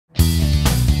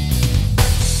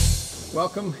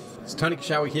Welcome. It's Tony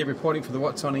Kishawi here reporting for the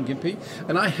What's On in Gympie,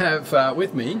 and I have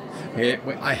with me here,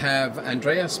 I have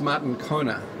Andreas Martin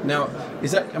Konner. Now,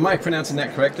 am I pronouncing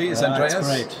that correctly? Is Andreas? That's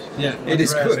great. Yeah, it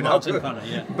is good. Martin Konner,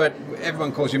 yeah. But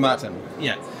everyone calls you Martin.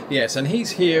 Yeah. Yes, and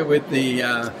he's here with the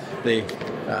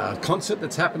concert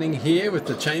that's happening here with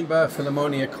the Chamber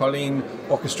Philharmonia Cologne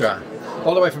Orchestra,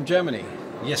 all the way from Germany.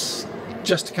 Yes.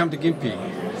 Just to come to Gympie.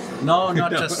 No,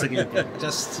 not just to Gympie,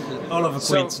 just all over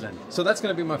Queensland. So that's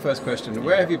going to be my first question.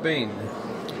 Where have you been?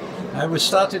 We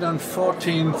started on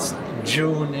 14th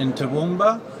June in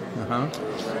Toowoomba.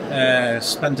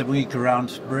 Spent a week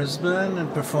around Brisbane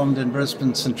and performed in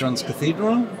Brisbane St. John's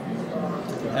Cathedral.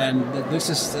 And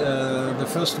this is the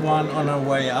first one on our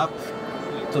way up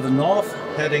to the north,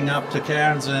 heading up to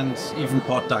Cairns and even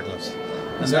Port Douglas.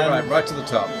 Is that right? Right to the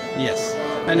top? Yes.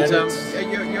 And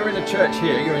you're in a church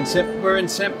here. We're in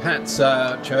St. Pat's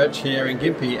Church here in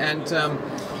Gympie, and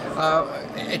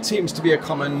it seems to be a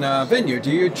common venue. Do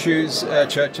you choose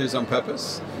churches on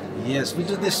purpose? Yes, we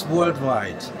do this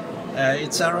worldwide.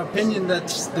 It's our opinion that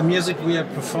the music we are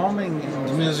performing,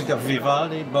 the music of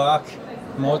Vivaldi, Bach,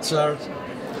 Mozart,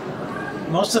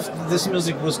 most of this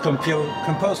music was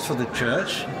composed for the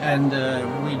church, and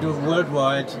we do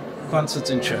worldwide concerts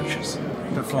in churches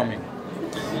performing.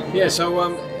 Yeah,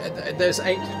 so there's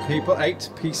 8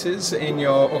 pieces in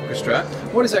your orchestra.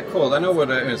 What is that called? I know what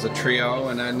it is, a trio,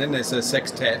 and then there's a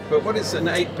sextet, but what is an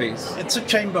 8-piece? It's a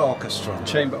chamber orchestra.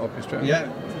 Chamber orchestra?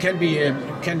 Yeah, can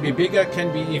be bigger,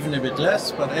 can be even a bit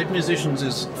less, but 8 musicians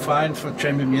is fine for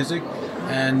chamber music,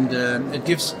 and it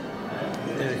gives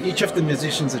each of the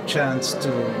musicians a chance to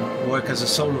work as a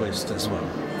soloist as well.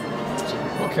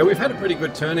 Okay, we've had a pretty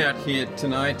good turnout here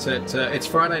tonight. It's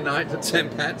Friday night at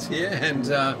St. Pat's here,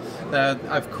 and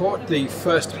I've caught the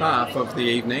first half of the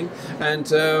evening. And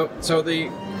so the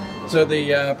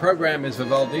program is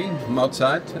Vivaldi,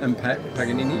 Mozart, and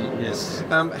Paganini. Yes.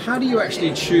 How do you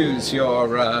actually choose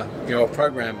your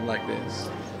program like this?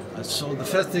 So the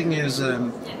first thing is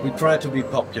we try to be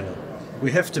popular.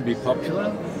 We have to be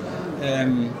popular.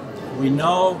 We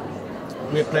know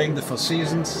we're playing the 4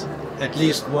 seasons. At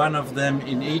least one of them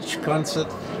in each concert,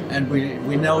 and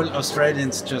we know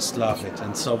Australians just love it,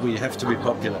 and so we have to be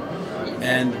popular.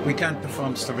 And we can't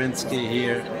perform Stravinsky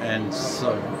here, and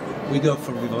so we go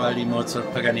for Vivaldi,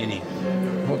 Mozart, Paganini.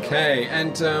 Okay,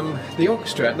 and the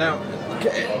orchestra. Now,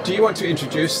 do you want to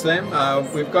introduce them?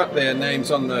 We've got their names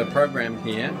on the program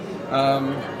here.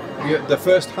 The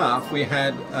first half we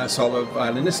had a solo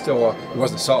violinist, or it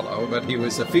wasn't solo, but he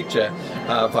was a feature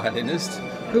violinist.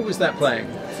 Who was that playing?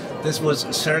 This was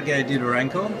Sergei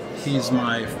Didorenko. He's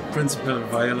my principal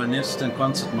violinist and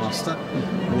concertmaster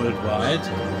worldwide.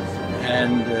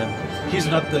 And he's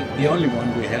not the only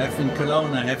one we have. In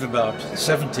Cologne I have about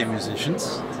 70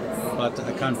 musicians, but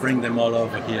I can't bring them all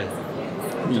over here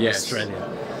to Australia.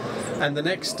 And the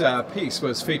next piece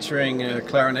was featuring a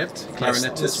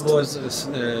clarinetist. This was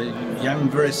a young,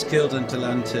 very skilled and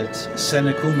talented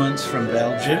Senne Koemans from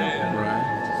Belgium.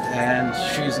 Right. And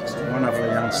she's one of our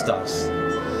young stars.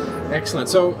 Excellent.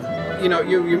 So,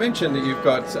 you mentioned that you've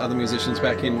got other musicians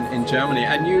back in Germany,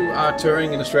 and you are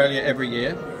touring in Australia every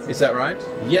year. Is that right?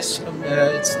 Yes,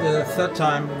 it's the 3rd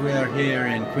time we are here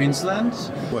in Queensland.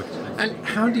 And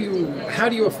how do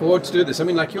you afford to do this? I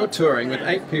mean, like, you're touring with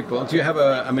 8 people. Do you have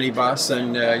a minibus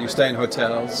and you stay in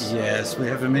hotels? Yes, we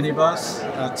have a minibus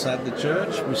outside the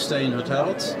church. We stay in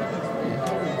hotels,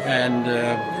 and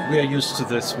we are used to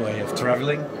this way of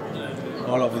traveling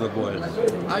all over the world.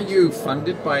 Are you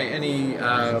funded by any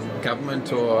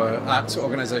government or arts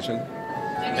organization?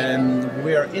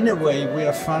 We are, in a way, we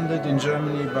are funded in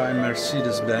Germany by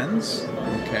Mercedes-Benz.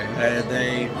 Okay.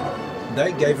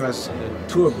 They gave us a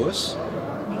tour bus,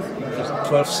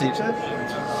 12-seater,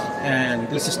 and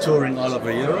this is touring all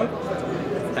over Europe,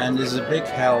 and is a big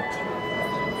help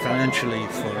financially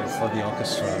for the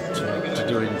orchestra to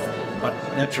do it. But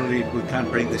naturally, we can't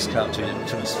bring this car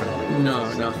to Australia.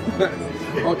 No.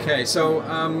 Okay, so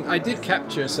I did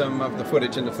capture some of the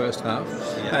footage in the first half,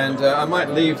 and I might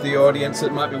leave the audience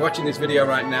that might be watching this video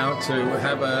right now to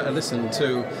have a listen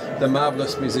to the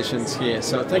marvellous musicians here.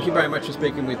 So thank you very much for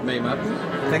speaking with me, Martin.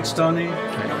 Thanks, Tony.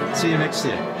 Okay. See you next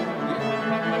year.